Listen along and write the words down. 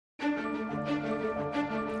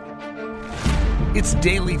It's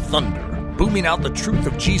Daily Thunder, booming out the truth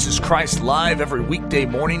of Jesus Christ live every weekday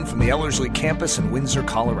morning from the Ellerslie campus in Windsor,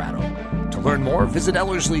 Colorado. To learn more, visit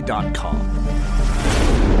Ellerslie.com.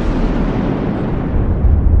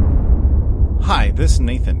 Hi, this is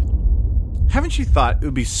Nathan. Haven't you thought it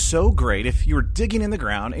would be so great if you were digging in the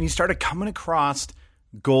ground and you started coming across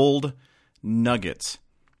gold nuggets?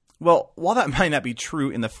 Well, while that might not be true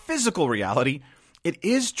in the physical reality, it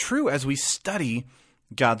is true as we study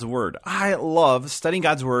God's Word. I love studying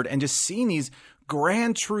God's Word and just seeing these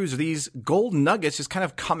grand truths, these gold nuggets just kind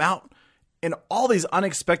of come out in all these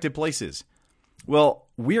unexpected places. Well,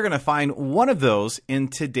 we are going to find one of those in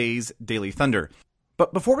today's Daily Thunder.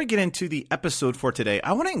 But before we get into the episode for today,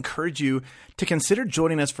 I want to encourage you to consider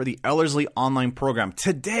joining us for the Ellerslie online program.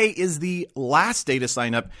 Today is the last day to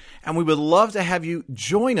sign up, and we would love to have you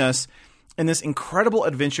join us in this incredible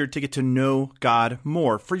adventure to get to know God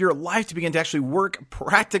more, for your life to begin to actually work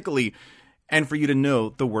practically, and for you to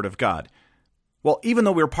know the Word of God. Well, even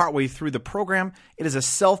though we're partway through the program, it is a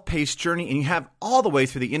self-paced journey, and you have all the way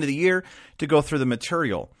through the end of the year to go through the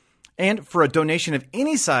material. And for a donation of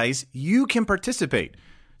any size, you can participate.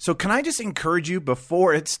 So can I just encourage you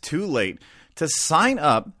before it's too late to sign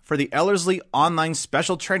up for the Ellerslie online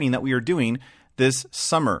special training that we are doing this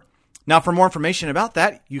summer. Now, for more information about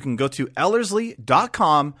that, you can go to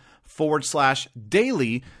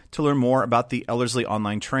Ellerslie.com/daily to learn more about the Ellerslie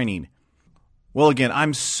online training. Well, again,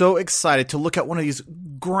 I'm so excited to look at one of these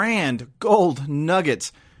grand gold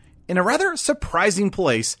nuggets in a rather surprising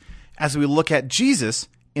place as we look at Jesus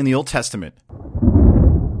in the Old Testament.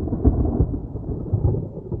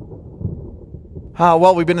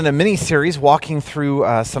 Well, we've been in a mini-series walking through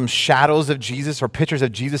some shadows of Jesus or pictures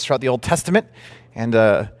of Jesus throughout the Old Testament.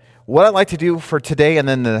 And what I'd like to do for today and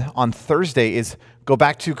then on Thursday is go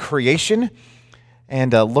back to creation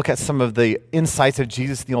and look at some of the insights of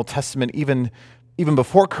Jesus in the Old Testament, even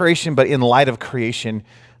before creation, but in light of creation.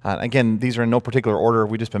 Again, these are in no particular order.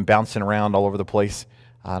 We've just been bouncing around all over the place.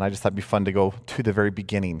 And I just thought it'd be fun to go to the very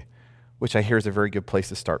beginning, which I hear is a very good place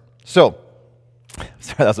to start. So,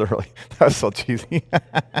 sorry, that was so cheesy.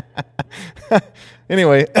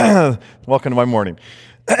 Anyway, welcome to my morning.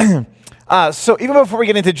 So even before we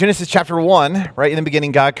get into Genesis chapter 1, right, in the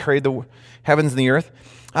beginning, God created the heavens and the earth.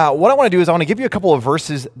 What I want to do is I want to give you a couple of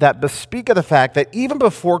verses that bespeak of the fact that even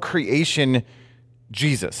before creation,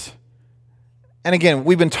 Jesus. And again,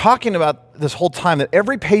 we've been talking about this whole time that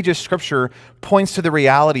every page of Scripture points to the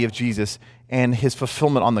reality of Jesus and his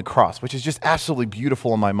fulfillment on the cross, which is just absolutely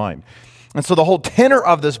beautiful in my mind. And so the whole tenor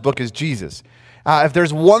of this book is Jesus. If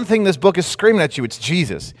there's one thing this book is screaming at you, it's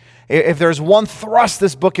Jesus. If there's one thrust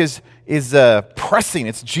this book is pressing,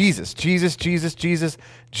 it's Jesus. Jesus, Jesus, Jesus,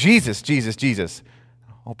 Jesus, Jesus, Jesus.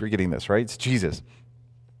 I hope you're getting this, right? It's Jesus.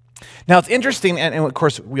 Now, it's interesting, and of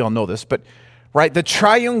course, we all know this, but right, the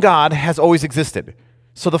triune God has always existed.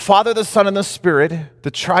 So the Father, the Son, and the Spirit,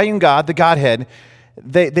 the triune God, the Godhead,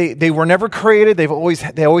 they were never created. They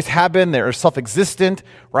always have been. They're self-existent,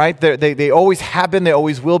 right? They always have been. They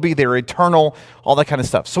always will be. They're eternal. All that kind of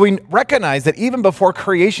stuff. So we recognize that even before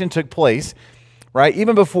creation took place, right?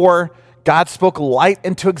 Even before God spoke light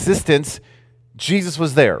into existence, Jesus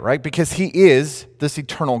was there, right? Because he is this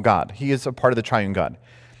eternal God. He is a part of the triune God.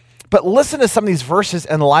 But listen to some of these verses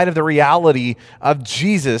in light of the reality of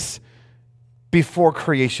Jesus before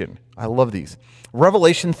creation. I love these.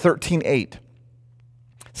 Revelation 13:8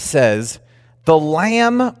 says, "The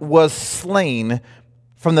Lamb was slain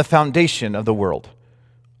from the foundation of the world."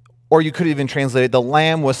 Or you could even translate it, "The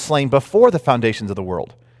Lamb was slain before the foundations of the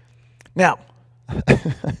world." Now, I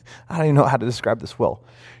don't even know how to describe this well.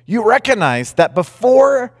 You recognize that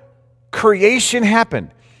before creation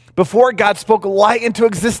happened, before God spoke light into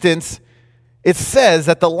existence, it says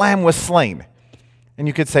that the Lamb was slain. And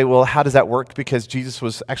you could say, well, how does that work? Because Jesus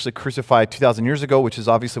was actually crucified 2,000 years ago, which is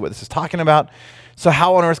obviously what this is talking about. So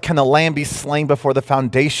how on earth can the Lamb be slain before the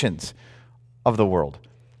foundations of the world?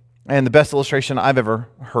 And the best illustration I've ever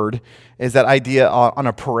heard is that idea on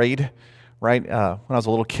a parade, right? When I was a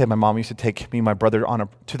little kid, my mom used to take me and my brother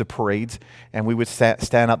to the parades, and we would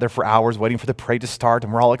stand out there for hours waiting for the parade to start,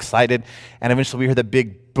 and we're all excited. And eventually we hear the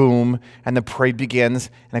big boom, and the parade begins.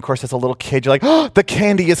 And of course, as a little kid, you're like, oh, the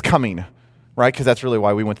candy is coming, right? Because that's really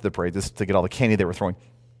why we went to the parade, just to get all the candy they were throwing.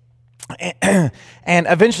 And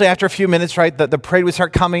eventually, after a few minutes, right, the parade would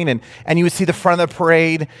start coming, and you would see the front of the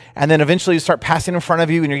parade, and then eventually you start passing in front of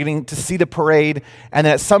you, and you're getting to see the parade, and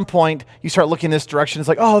then at some point, you start looking this direction, it's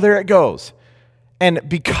like, oh, there it goes. And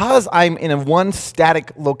because I'm in a one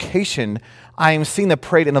static location, I am seeing the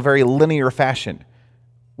parade in a very linear fashion,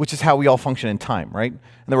 which is how we all function in time, right? In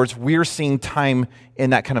other words, we're seeing time in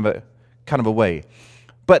that kind of a way.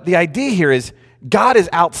 But the idea here is God is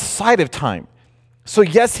outside of time. So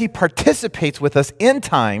yes, he participates with us in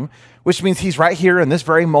time, which means he's right here in this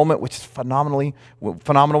very moment, which is phenomenal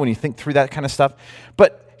when you think through that kind of stuff.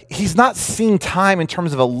 But he's not seeing time in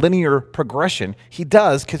terms of a linear progression. He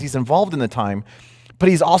does because he's involved in the time, but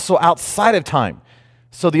he's also outside of time.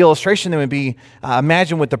 So the illustration then would be,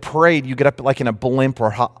 imagine with the parade, you get up like in a blimp or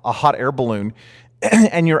a hot air balloon,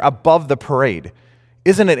 and you're above the parade.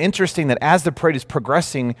 Isn't it interesting that as the parade is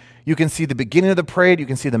progressing, you can see the beginning of the parade, you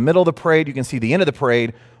can see the middle of the parade, you can see the end of the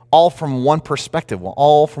parade, all from one perspective,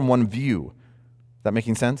 all from one view. Is that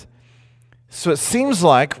making sense? So it seems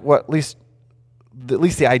like, at least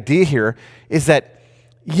the idea here is that,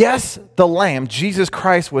 yes, the Lamb, Jesus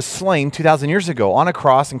Christ, was slain 2,000 years ago on a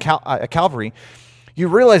cross at Calvary. You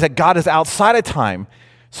realize that God is outside of time,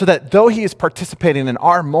 so that though he is participating in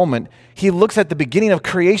our moment, he looks at the beginning of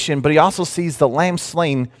creation, but he also sees the Lamb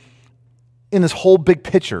slain in this whole big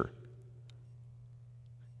picture.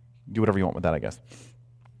 Do whatever you want with that, I guess.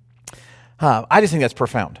 I just think that's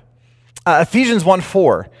profound. Ephesians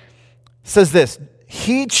 1:4 says this,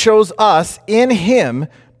 he chose us in him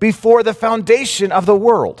before the foundation of the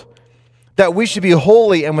world, that we should be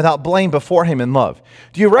holy and without blame before him in love.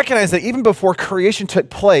 Do you recognize that even before creation took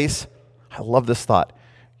place, I love this thought,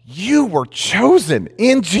 you were chosen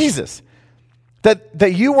in Jesus,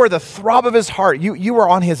 that you were the throb of his heart, you were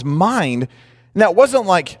on his mind. And that wasn't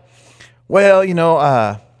like, well,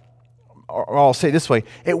 or I'll say it this way,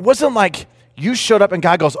 it wasn't like you showed up and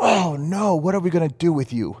God goes, oh no, what are we going to do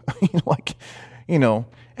with you?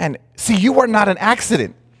 And see, you are not an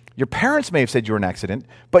accident. Your parents may have said you were an accident,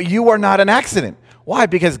 but you are not an accident. Why?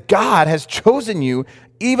 Because God has chosen you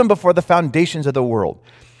even before the foundations of the world.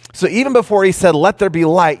 So even before he said, let there be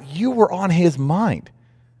light, you were on his mind.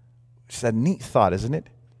 Which is a neat thought, isn't it?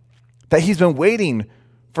 That he's been waiting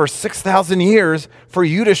for 6,000 years for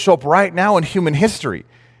you to show up right now in human history.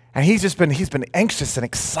 And he's been anxious and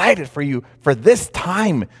excited for you for this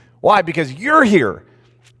time. Why? Because you're here.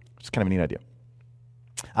 It's kind of a neat idea.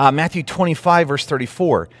 Matthew 25, verse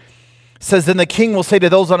 34 says, then the king will say to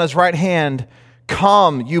those on his right hand,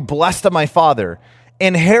 come, you blessed of my Father,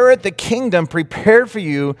 inherit the kingdom prepared for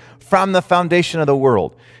you from the foundation of the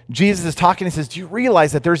world. Jesus is talking, he says, do you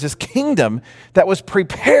realize that there's this kingdom that was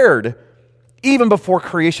prepared even before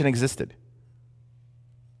creation existed?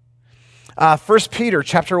 1 Peter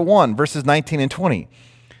chapter 1, verses 19 and 20.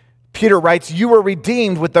 Peter writes, you were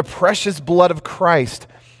redeemed with the precious blood of Christ,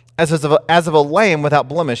 as of a lamb without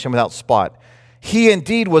blemish and without spot. He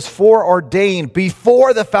indeed was foreordained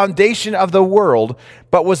before the foundation of the world,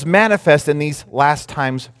 but was manifest in these last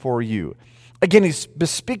times for you. Again, he's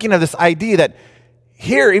speaking of this idea that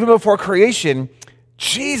here, even before creation,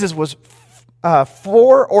 Jesus was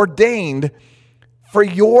foreordained for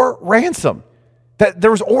your ransom. That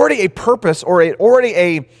there was already a purpose or already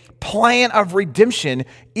a plan of redemption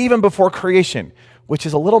even before creation, which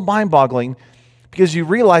is a little mind-boggling because you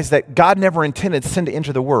realize that God never intended sin to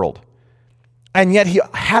enter the world. And yet he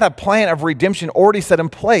had a plan of redemption already set in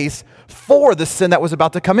place for the sin that was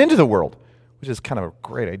about to come into the world, which is kind of a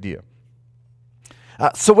great idea.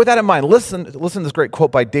 So with that in mind, listen to this great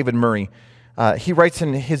quote by David Murray. He writes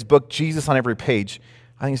in his book, Jesus on Every Page.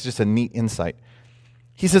 I think it's just a neat insight.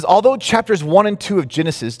 He says, although chapters 1 and 2 of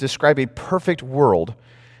Genesis describe a perfect world,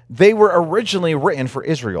 they were originally written for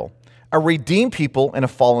Israel, a redeemed people in a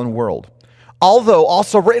fallen world. Although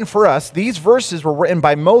also written for us, these verses were written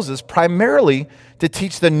by Moses primarily to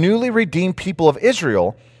teach the newly redeemed people of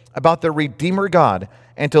Israel about their Redeemer God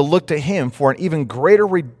and to look to him for an even greater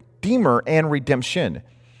Redeemer and redemption.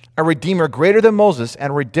 A Redeemer greater than Moses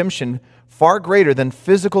and redemption far greater than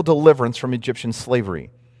physical deliverance from Egyptian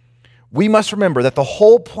slavery. We must remember that the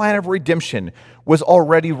whole plan of redemption was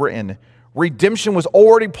already written. Redemption was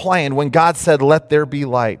already planned when God said, let there be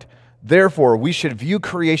light. Therefore, we should view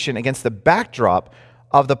creation against the backdrop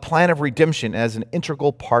of the plan of redemption as an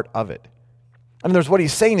integral part of it. In other words, what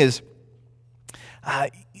he's saying is,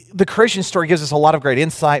 the creation story gives us a lot of great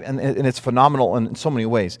insight, and it's phenomenal in so many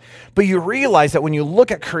ways. But you realize that when you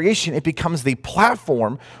look at creation, it becomes the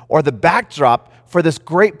platform or the backdrop for this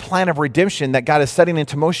great plan of redemption that God is setting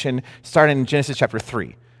into motion starting in Genesis chapter 3.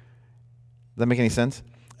 Does that make any sense?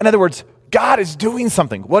 In other words, God is doing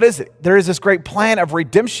something. What is it? There is this great plan of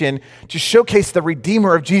redemption to showcase the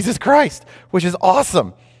Redeemer of Jesus Christ, which is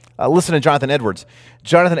awesome. Listen to Jonathan Edwards.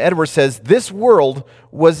 Jonathan Edwards says, this world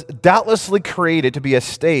was doubtlessly created to be a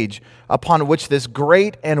stage upon which this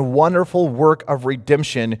great and wonderful work of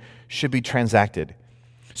redemption should be transacted.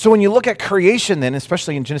 So when you look at creation then,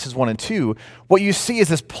 especially in Genesis 1 and 2, what you see is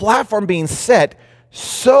this platform being set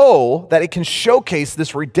so that it can showcase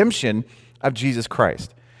this redemption of Jesus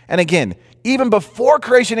Christ. And again, even before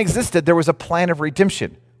creation existed, there was a plan of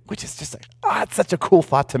redemption, which is just like, it's such a cool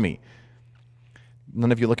thought to me.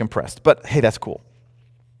 None of you look impressed, but hey, that's cool.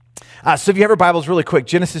 So if you have your Bibles really quick,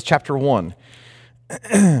 Genesis chapter 1.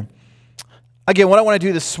 Again, what I want to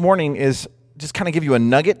do this morning is just kind of give you a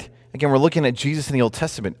nugget. Again, we're looking at Jesus in the Old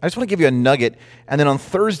Testament. I just want to give you a nugget, and then on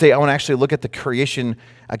Thursday, I want to actually look at the creation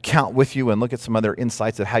account with you and look at some other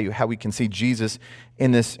insights of how we can see Jesus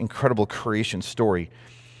in this incredible creation story.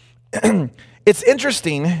 It's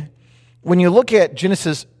interesting when you look at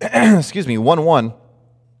Genesis, 1:1.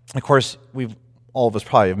 Of course, all of us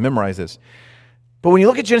probably have memorized this. But when you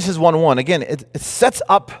look at Genesis 1:1, again, it sets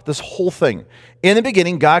up this whole thing. In the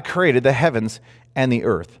beginning, God created the heavens and the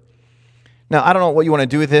earth. Now, I don't know what you want to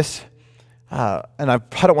do with this, and I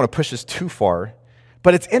probably don't want to push this too far,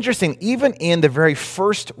 but it's interesting, even in the very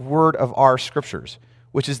first word of our scriptures,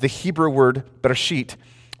 which is the Hebrew word Bereshit,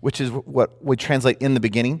 which is what we translate in the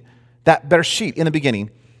beginning, that Bereshit, in the beginning,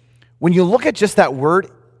 when you look at just that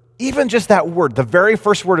word, even just that word, the very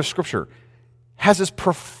first word of Scripture, has this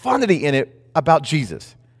profundity in it about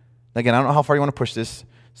Jesus. Again, I don't know how far you want to push this,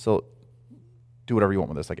 so do whatever you want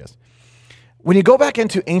with this, I guess. When you go back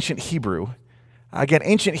into ancient Hebrew, again,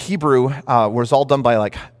 ancient Hebrew was all done by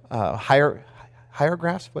like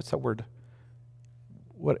hieroglyphs. What's that word?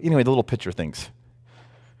 Anyway, the little picture things.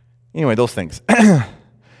 Anyway, those things.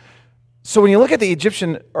 So when you look at the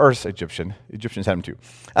Egyptians had them too.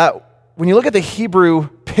 When you look at the Hebrew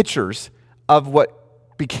pictures of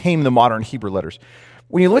what became the modern Hebrew letters,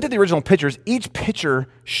 when you looked at the original pictures, each picture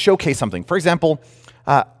showcased something. For example,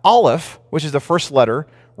 Aleph, which is the first letter,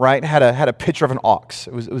 right, had a picture of an ox.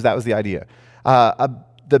 That was the idea.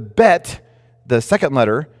 The Bet, the second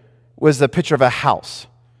letter, was the picture of a house.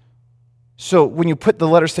 So when you put the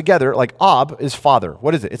letters together, like Ab is father.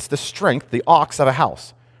 What is it? It's the strength, the ox of a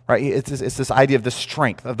house, right? It's this idea of the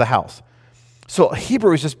strength of the house. So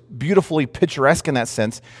Hebrew is just beautifully picturesque in that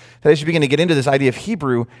sense, that as you begin to get into this idea of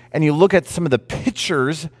Hebrew, and you look at some of the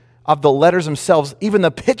pictures of the letters themselves, even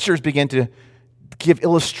the pictures begin to give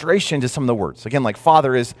illustration to some of the words. Again, like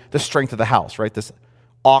father is the strength of the house, right? This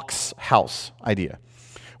ox house idea.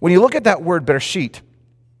 When you look at that word Bereshit,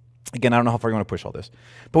 again, I don't know how far you want to push all this,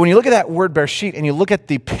 but when you look at that word Bereshit and you look at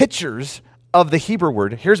the pictures of the Hebrew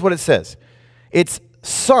word, here's what it says. It's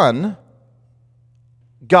Son,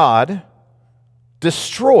 God,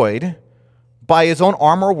 destroyed by his own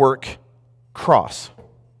arm or work, cross.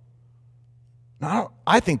 Now,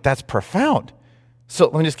 I think that's profound. So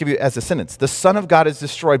let me just give you as a sentence. The Son of God is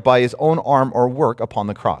destroyed by his own arm or work upon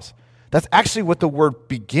the cross. That's actually what the word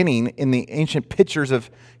beginning in the ancient pictures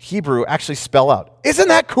of Hebrew actually spell out. Isn't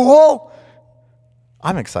that cool?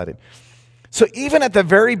 I'm excited. So even at the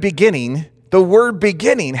very beginning, the word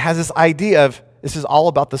beginning has this idea of this is all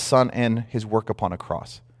about the Son and his work upon a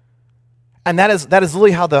cross. And that is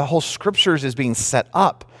literally how the whole scriptures is being set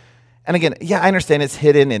up. And again, yeah, I understand it's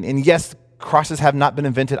hidden, and yes, crosses have not been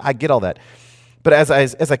invented. I get all that. But as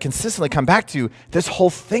I consistently come back to, this whole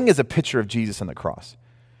thing is a picture of Jesus and the cross.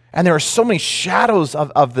 And there are so many shadows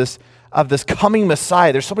of this coming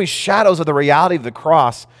Messiah. There's so many shadows of the reality of the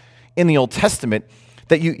cross in the Old Testament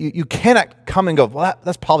that you cannot come and go, well,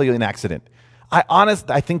 that's probably an accident.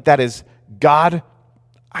 I think that is God.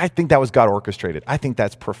 I think that was God orchestrated. I think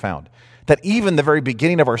that's profound. That even the very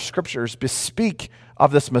beginning of our scriptures bespeak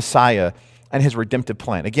of this Messiah and his redemptive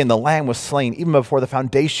plan. Again, the Lamb was slain even before the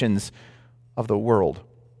foundations of the world.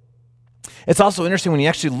 It's also interesting when you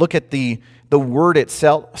actually look at the word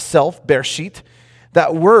itself, Bereshit.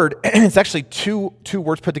 That word, it's actually two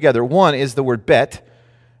words put together. One is the word bet.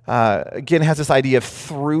 Again, has this idea of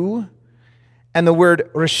through. And the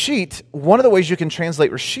word Reshit, one of the ways you can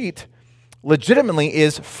translate Reshit legitimately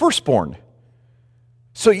is firstborn.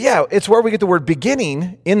 So yeah, it's where we get the word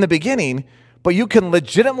beginning, in the beginning, but you can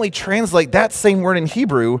legitimately translate that same word in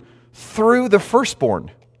Hebrew through the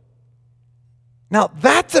firstborn. Now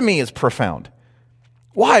that to me is profound.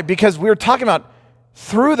 Why? Because we're talking about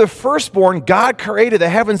through the firstborn, God created the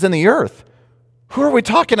heavens and the earth. Who are we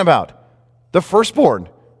talking about? The firstborn,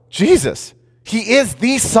 Jesus. He is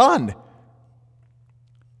the Son.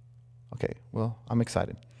 Okay, well, I'm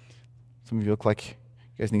excited. Some of you look like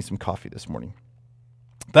you guys need some coffee this morning.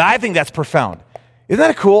 But I think that's profound. Isn't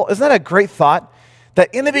that cool? Isn't that a great thought?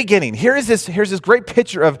 That in the beginning, here's this great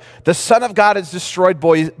picture of the Son of God is destroyed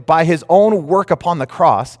by his own work upon the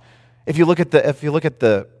cross. If you look at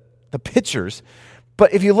the pictures,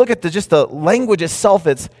 but if you look at just the language itself,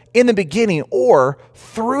 it's in the beginning or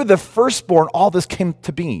through the firstborn, all this came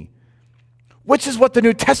to be, which is what the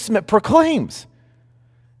New Testament proclaims.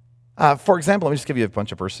 For example, let me just give you a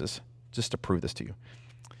bunch of verses just to prove this to you.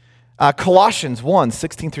 Colossians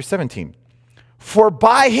 1:16 through 17. For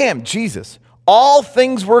by him, Jesus, all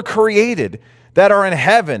things were created that are in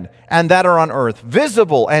heaven and that are on earth,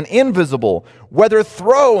 visible and invisible, whether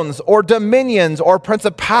thrones or dominions or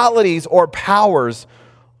principalities or powers.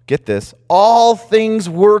 Get this, all things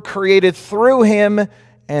were created through him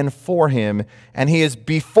and for him, and he is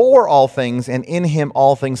before all things, and in him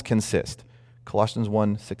all things consist. Colossians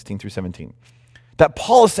 1, 16 through 17. That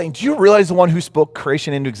Paul is saying, do you realize the one who spoke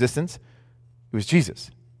creation into existence? It was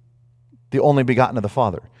Jesus, the only begotten of the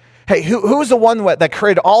Father. Hey, who was the one that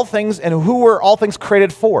created all things, and who were all things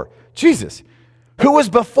created for? Jesus. Who was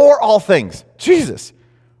before all things? Jesus.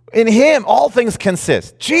 In him all things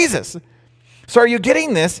consist. Jesus. So are you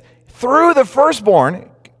getting this? Through the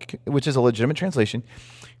firstborn, which is a legitimate translation,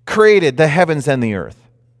 created the heavens and the earth.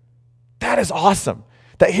 That is awesome.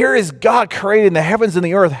 That here is God creating the heavens and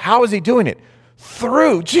the earth. How is he doing it?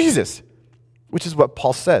 Through Jesus, which is what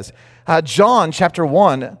Paul says. John chapter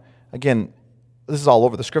 1, again, this is all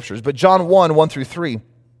over the scriptures, but John 1, 1 through 3.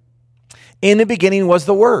 In the beginning was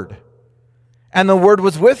the Word, and the Word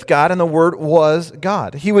was with God, and the Word was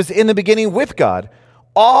God. He was in the beginning with God.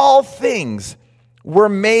 All things were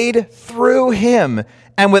made through him,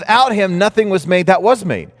 and without him nothing was made that was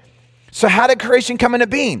made. So how did creation come into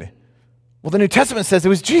being? Well, the New Testament says it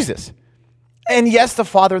was Jesus. And yes, the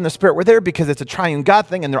Father and the Spirit were there because it's a triune God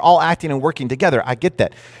thing and they're all acting and working together. I get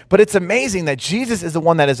that. But it's amazing that Jesus is the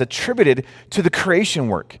one that is attributed to the creation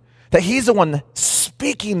work, that he's the one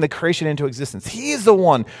speaking the creation into existence. He is the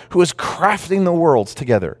one who is crafting the worlds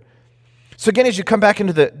together. So again, as you come back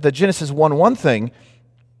into the Genesis 1:1 thing,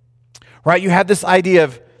 right, you have this idea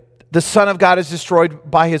of the Son of God is destroyed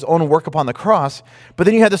by his own work upon the cross, but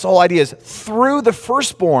then you have this whole idea is through the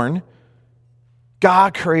firstborn,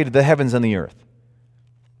 God created the heavens and the earth.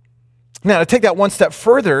 Now, to take that one step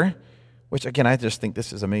further, which again, I just think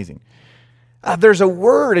this is amazing. There's a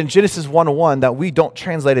word in Genesis 1:1 that we don't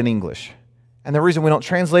translate in English. And the reason we don't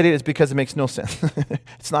translate it is because it makes no sense.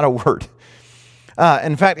 It's not a word.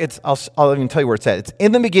 In fact, I'll even tell you where it's at. It's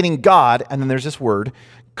in the beginning, God, and then there's this word,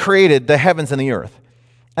 created the heavens and the earth.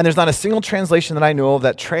 And there's not a single translation that I know of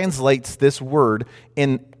that translates this word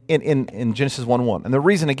in Genesis 1:1. And the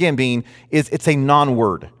reason, again, being is it's a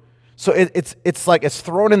non-word. So it's like it's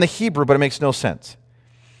thrown in the Hebrew, but it makes no sense.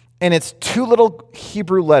 And it's two little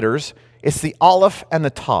Hebrew letters. It's the Aleph and the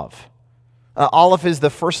Tav. Aleph is the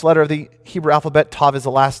first letter of the Hebrew alphabet. Tav is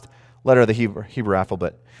the last letter of the Hebrew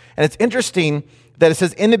alphabet. And it's interesting that it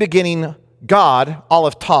says, in the beginning, God,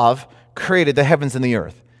 Aleph Tav, created the heavens and the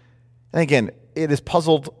earth. And again, it has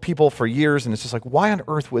puzzled people for years, and it's just like, why on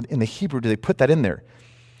earth in the Hebrew do they put that in there?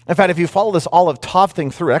 In fact, if you follow this Aleph Tav thing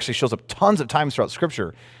through, it actually shows up tons of times throughout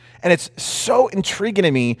Scripture. And it's so intriguing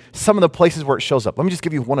to me, some of the places where it shows up. Let me just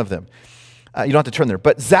give you one of them. You don't have to turn there.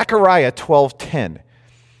 But Zechariah 12:10.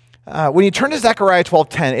 When you turn to Zechariah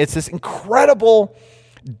 12:10, it's this incredible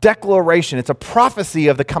declaration. It's a prophecy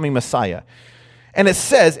of the coming Messiah. And it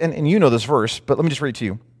says, and you know this verse, but let me just read it to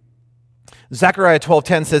you. Zechariah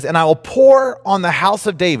 12:10 says, and I will pour on the house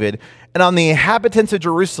of David and on the inhabitants of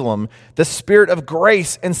Jerusalem the spirit of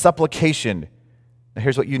grace and supplication. Now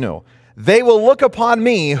here's what you know. They will look upon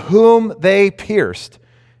me whom they pierced.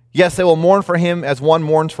 Yes, they will mourn for him as one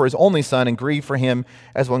mourns for his only son and grieve for him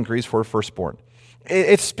as one grieves for a firstborn.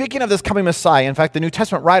 It's speaking of this coming Messiah. In fact, the New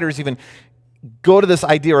Testament writers even go to this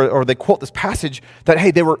idea, or they quote this passage that,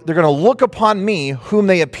 hey, they're going to look upon me whom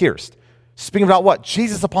they have pierced. Speaking about what?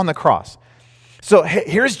 Jesus upon the cross. So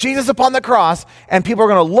here's Jesus upon the cross, and people are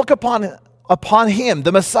going to look upon him,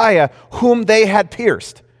 the Messiah, whom they had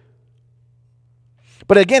pierced.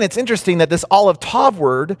 But again, it's interesting that this Aleph Tav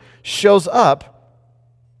word shows up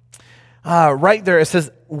right there. It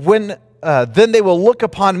says, when then they will look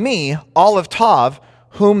upon me, Aleph Tav,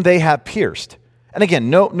 whom they have pierced. And again,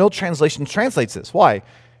 no translation translates this. Why?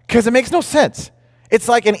 Because it makes no sense. It's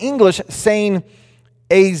like in English saying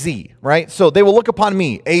AZ, right? So they will look upon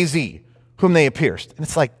me, AZ, whom they have pierced. And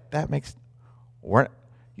it's like, how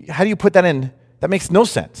do you put that in? That makes no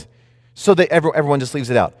sense. So everyone just leaves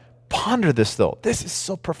it out. Ponder this, though. This is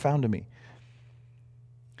so profound to me.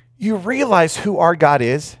 You realize who our God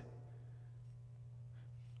is?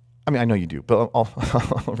 I mean, I know you do, but I'll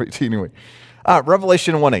read it to you anyway.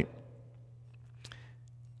 Revelation 1:8.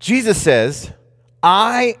 Jesus says,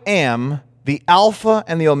 I am the Alpha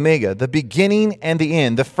and the Omega, the beginning and the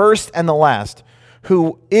end, the first and the last,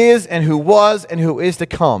 who is and who was and who is to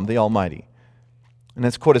come, the Almighty. And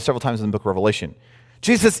that's quoted several times in the book of Revelation.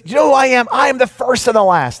 Jesus says, you know who I am? I am the first and the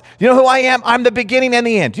last. You know who I am? I'm the beginning and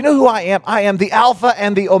the end. You know who I am? I am the Alpha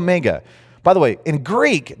and the Omega. By the way, in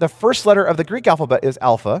Greek, the first letter of the Greek alphabet is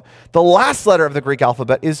Alpha. The last letter of the Greek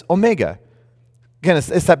alphabet is Omega. Again,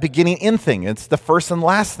 it's that beginning end thing. It's the first and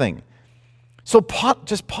last thing. So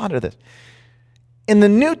just ponder this. In the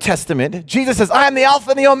New Testament, Jesus says, I am the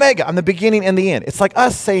Alpha and the Omega. I'm the beginning and the end. It's like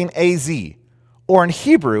us saying AZ, or in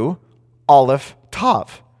Hebrew, Aleph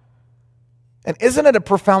Tav. And isn't it a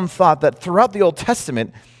profound thought that throughout the Old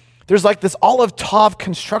Testament, there's like this Aleph Tav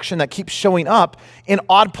construction that keeps showing up in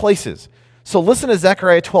odd places. So listen to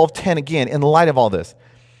Zechariah 12:10 again in light of all this.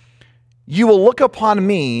 You will look upon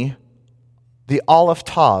me, the Aleph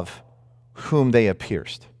Tav, whom they have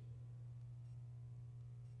pierced.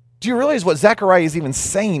 Do you realize what Zechariah is even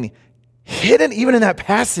saying? Hidden even in that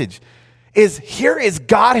passage is here is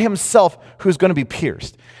God himself who's going to be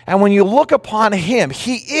pierced. And when you look upon him,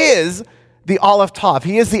 he is the Aleph Tav.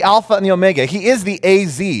 He is the Alpha and the Omega. He is the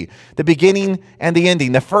AZ, the beginning and the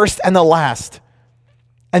ending, the first and the last.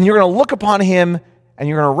 And you're going to look upon him and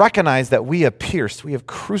you're going to recognize that we have pierced, we have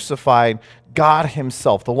crucified God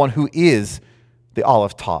himself, the one who is the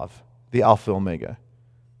Aleph Tav, the Alpha Omega.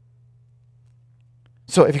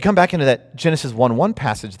 So if you come back into that Genesis 1:1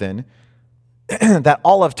 passage then, that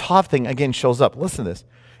Aleph Tav thing again shows up. Listen to this.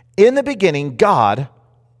 In the beginning, God,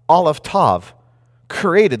 Aleph Tav,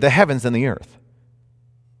 created the heavens and the earth.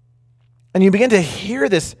 And you begin to hear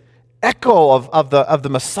this echo of the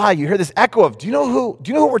Messiah. You hear this echo of, do you know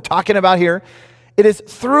who we're talking about here? It is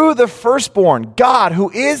through the firstborn, God,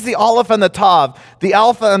 who is the Aleph and the Tav, the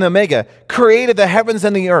Alpha and the Omega, created the heavens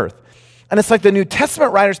and the earth. And it's like the New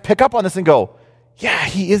Testament writers pick up on this and go, yeah,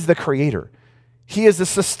 he is the creator. He is the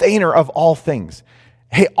sustainer of all things.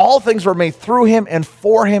 Hey, all things were made through him and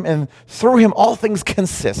for him, and through him all things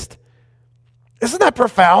consist. Isn't that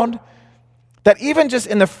profound? That even just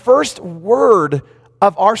in the first word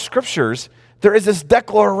of our scriptures, there is this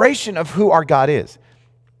declaration of who our God is.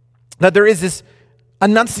 That there is this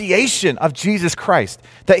annunciation of Jesus Christ,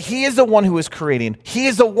 that he is the one who is creating. He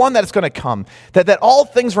is the one that is going to come, that all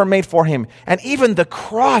things were made for him. And even the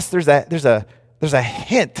cross, there's a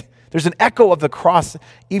hint, there's an echo of the cross,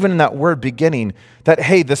 even in that word beginning, that,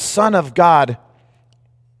 hey, the Son of God,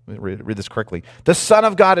 read this correctly, the Son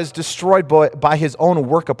of God is destroyed by his own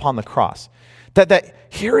work upon the cross. That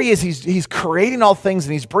here he is, he's creating all things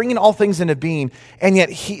and he's bringing all things into being, and yet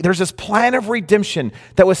there's this plan of redemption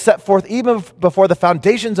that was set forth even before the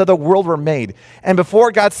foundations of the world were made. And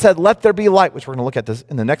before God said, let there be light, which we're going to look at this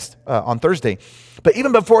in the next, on Thursday. But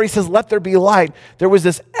even before he says, let there be light, there was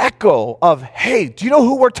this echo of, hey, do you know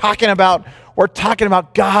who we're talking about? We're talking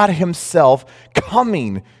about God himself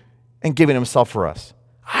coming and giving himself for us.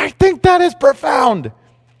 I think that is profound.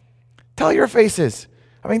 Tell your faces.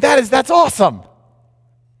 I mean, that's awesome.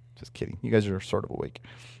 Just kidding. You guys are sort of awake.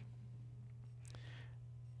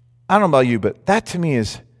 I don't know about you, but that to me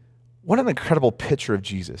is what an incredible picture of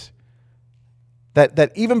Jesus.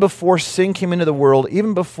 That even before sin came into the world,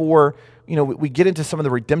 even before, we get into some of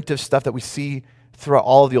the redemptive stuff that we see throughout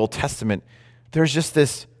all of the Old Testament, there's just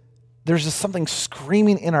something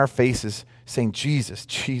screaming in our faces saying, Jesus,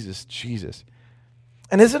 Jesus, Jesus.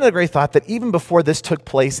 And isn't it a great thought that even before this took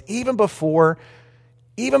place, even before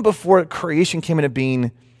creation came into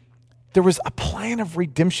being, there was a plan of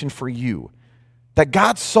redemption for you. That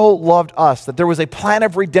God so loved us that there was a plan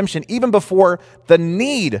of redemption even before the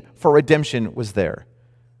need for redemption was there.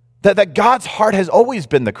 That God's heart has always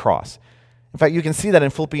been the cross. In fact, you can see that in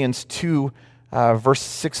Philippians 2, verse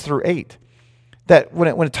 6 through 8. That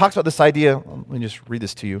when it talks about this idea, let me just read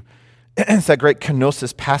this to you. It's that great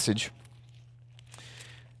kenosis passage.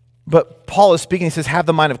 But Paul is speaking, he says, have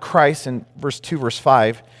the mind of Christ in verse 2, verse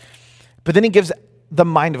 5. But then he gives the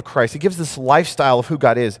mind of Christ. He gives this lifestyle of who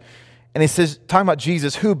God is. And he says, talking about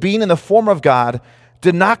Jesus, who being in the form of God,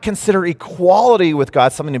 did not consider equality with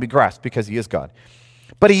God something to be grasped, because he is God.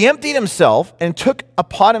 But he emptied himself and took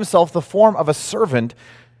upon himself the form of a servant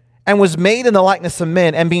and was made in the likeness of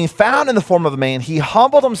men. And being found in the form of a man, he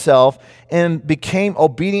humbled himself and became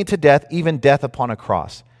obedient to death, even death upon a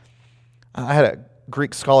cross. I had a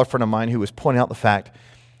Greek scholar friend of mine who was pointing out the fact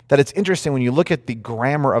that it's interesting when you look at the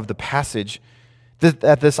grammar of the passage,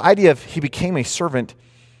 that this idea of he became a servant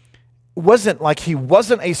wasn't like he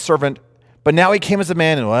wasn't a servant, but now he came as a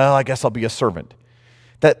man and, well, I guess I'll be a servant.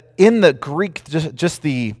 That in the Greek, just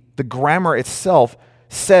the grammar itself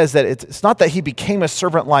says that it's not that he became a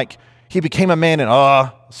servant like he became a man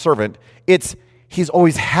and, servant. It's he's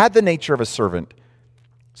always had the nature of a servant,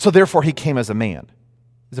 so therefore he came as a man.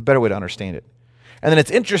 Is a better way to understand it. And then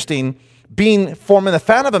it's interesting, being formed in the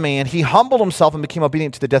fashion of a man, he humbled himself and became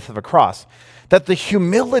obedient to the death of a cross. That the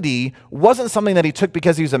humility wasn't something that he took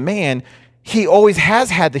because he was a man. He always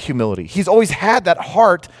has had the humility. He's always had that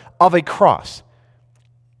heart of a cross.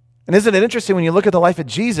 And isn't it interesting when you look at the life of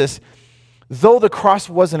Jesus, though the cross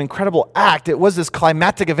was an incredible act, it was this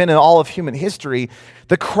climactic event in all of human history,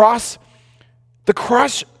 the cross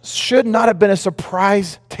should not have been a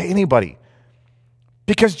surprise to anybody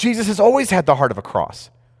because Jesus has always had the heart of a cross.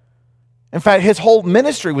 In fact, his whole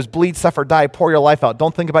ministry was bleed, suffer, die, pour your life out.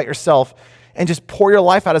 Don't think about yourself and just pour your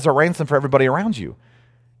life out as a ransom for everybody around you.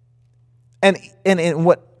 And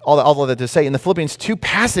what all of that to say, in the Philippians 2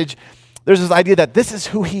 passage, there's this idea that this is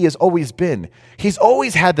who he has always been. He's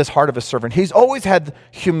always had this heart of a servant. He's always had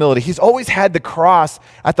humility. He's always had the cross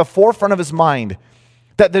at the forefront of his mind.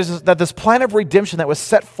 That this plan of redemption that was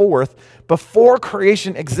set forth before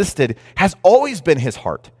creation existed has always been his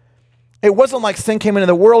heart. It wasn't like sin came into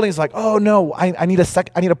the world and he's like, oh no, I need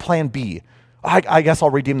a plan B. I guess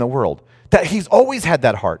I'll redeem the world. That he's always had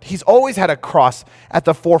that heart. He's always had a cross at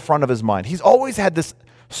the forefront of his mind. He's always had this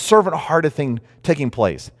servant-hearted thing taking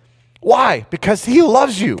place. Why? Because he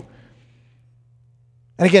loves you.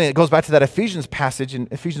 And again, it goes back to that Ephesians passage in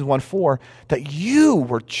Ephesians 1:4, that you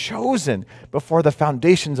were chosen before the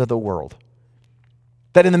foundations of the world.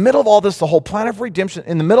 That in the middle of all this, the whole plan of redemption,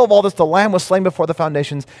 in the middle of all this, the Lamb was slain before the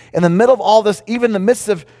foundations. In the middle of all this, even in the midst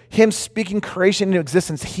of him speaking creation into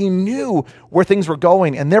existence, he knew where things were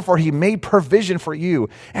going, and therefore he made provision for you.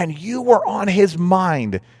 And you were on his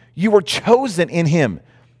mind. You were chosen in him.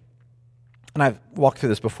 And I've walked through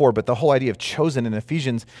this before, but the whole idea of chosen in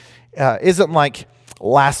Ephesians isn't like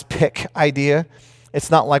last pick idea.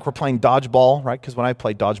 It's not like we're playing dodgeball, right? Because when I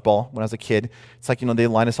played dodgeball when I was a kid, it's like, they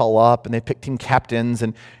line us all up and they pick team captains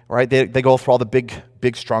and, right, they go through all the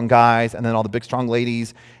big, strong guys and then all the big, strong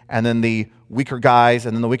ladies and then the weaker guys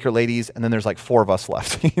and then the weaker ladies and then there's like 4 of us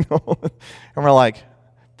left, And we're like,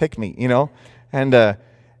 pick me, And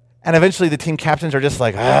eventually the team captains are just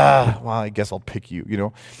like, well, I guess I'll pick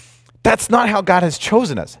you, That's not how God has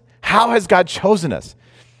chosen us. How has God chosen us?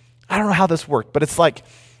 I don't know how this worked, but it's like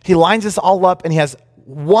he lines us all up and he has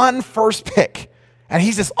one first pick. And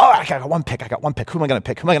he's just, I got one pick. Who am I going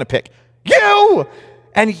to pick? You!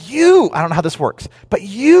 And you, I don't know how this works, but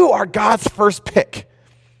you are God's first pick.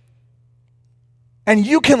 And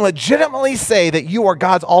you can legitimately say that you are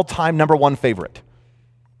God's all-time number 1 favorite.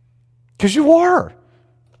 Because you are.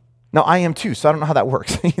 Now, I am too, so I don't know how that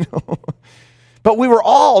works, But we were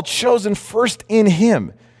all chosen first in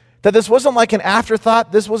him. That this wasn't like an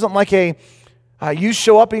afterthought. This wasn't like you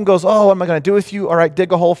show up and he goes, what am I going to do with you? All right,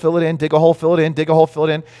 dig a hole, fill it in, dig a hole, fill it in, dig a hole, fill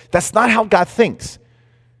it in. That's not how God thinks.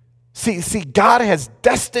 See, God has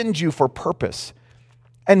destined you for purpose.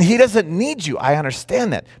 And he doesn't need you. I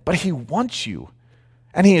understand that. But he wants you.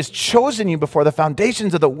 And he has chosen you before the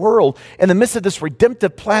foundations of the world in the midst of this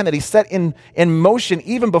redemptive plan that he set in motion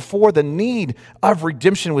even before the need of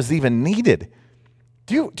redemption was even needed.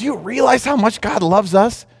 Do you realize how much God loves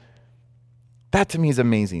us? That to me is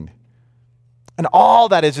amazing. And all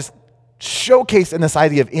that is just showcased in this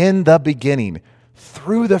idea of in the beginning,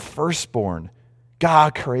 through the firstborn,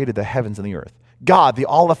 God created the heavens and the earth. God, the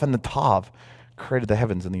Aleph and the Tav, created the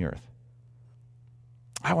heavens and the earth.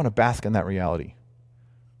 I want to bask in that reality.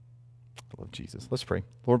 I love Jesus. Let's pray.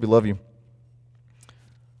 Lord, we love you.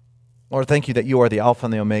 Lord, thank you that you are the Alpha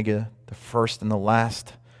and the Omega, the first and the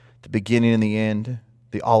last, the beginning and the end,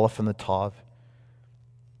 the Aleph and the Tav.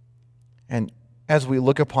 And as we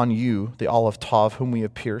look upon you, the Aleph Tav, whom we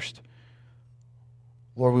have pierced,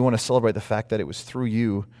 Lord, we want to celebrate the fact that it was through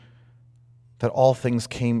you that all things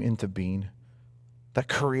came into being, that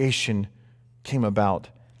creation came about.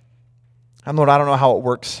 And Lord, I don't know how it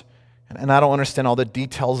works, and I don't understand all the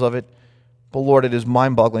details of it, but Lord, it is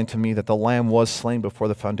mind-boggling to me that the Lamb was slain before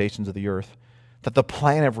the foundations of the earth, that the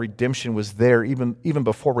plan of redemption was there even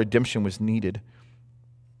before redemption was needed,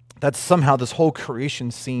 that somehow this whole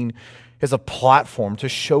creation scene is a platform to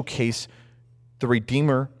showcase the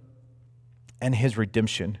Redeemer and his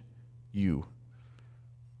redemption, you,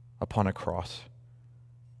 upon a cross.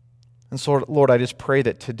 And so, Lord, I just pray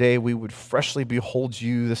that today we would freshly behold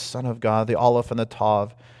you, the Son of God, the Aleph and the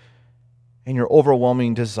Tav, and your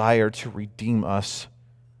overwhelming desire to redeem us.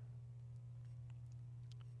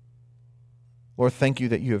 Lord, thank you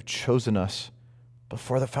that you have chosen us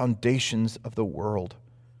before the foundations of the world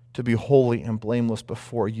to be holy and blameless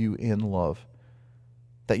before you in love.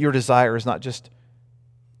 That your desire is not just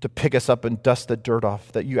to pick us up and dust the dirt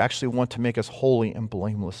off, that you actually want to make us holy and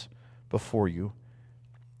blameless before you.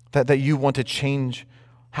 That you want to change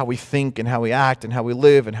how we think and how we act and how we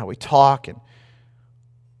live and how we talk. And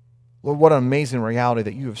Lord, what an amazing reality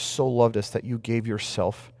that you have so loved us that you gave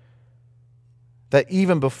yourself. That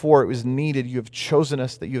even before it was needed, you have chosen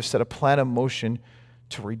us, that you have set a plan of motion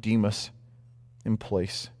to redeem us in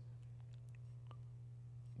place.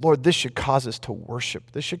 Lord, this should cause us to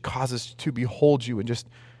worship. This should cause us to behold you and just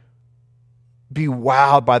be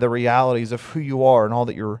wowed by the realities of who you are and all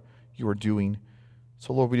that you are doing.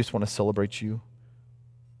 So, Lord, we just want to celebrate you.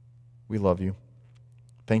 We love you.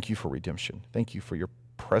 Thank you for redemption. Thank you for your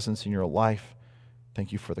presence in your life.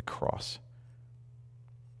 Thank you for the cross.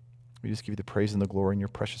 We just give you the praise and the glory in your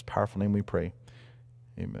precious, powerful name we pray.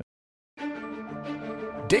 Amen.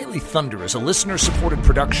 Daily Thunder is a listener-supported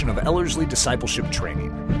production of Ellerslie Discipleship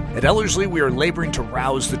Training. At Ellerslie, we are laboring to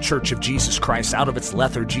rouse the Church of Jesus Christ out of its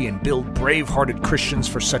lethargy and build brave-hearted Christians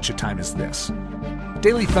for such a time as this.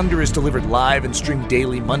 Daily Thunder is delivered live and streamed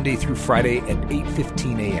daily Monday through Friday at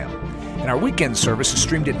 8:15 a.m. And our weekend service is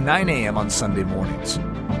streamed at 9 a.m. on Sunday mornings.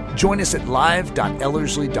 Join us at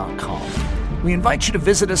live.ellerslie.com. We invite you to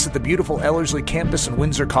visit us at the beautiful Ellerslie campus in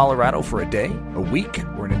Windsor, Colorado for a day, a week,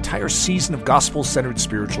 or an entire season of gospel-centered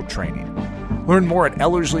spiritual training. Learn more at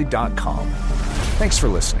ellerslie.com. Thanks for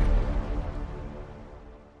listening.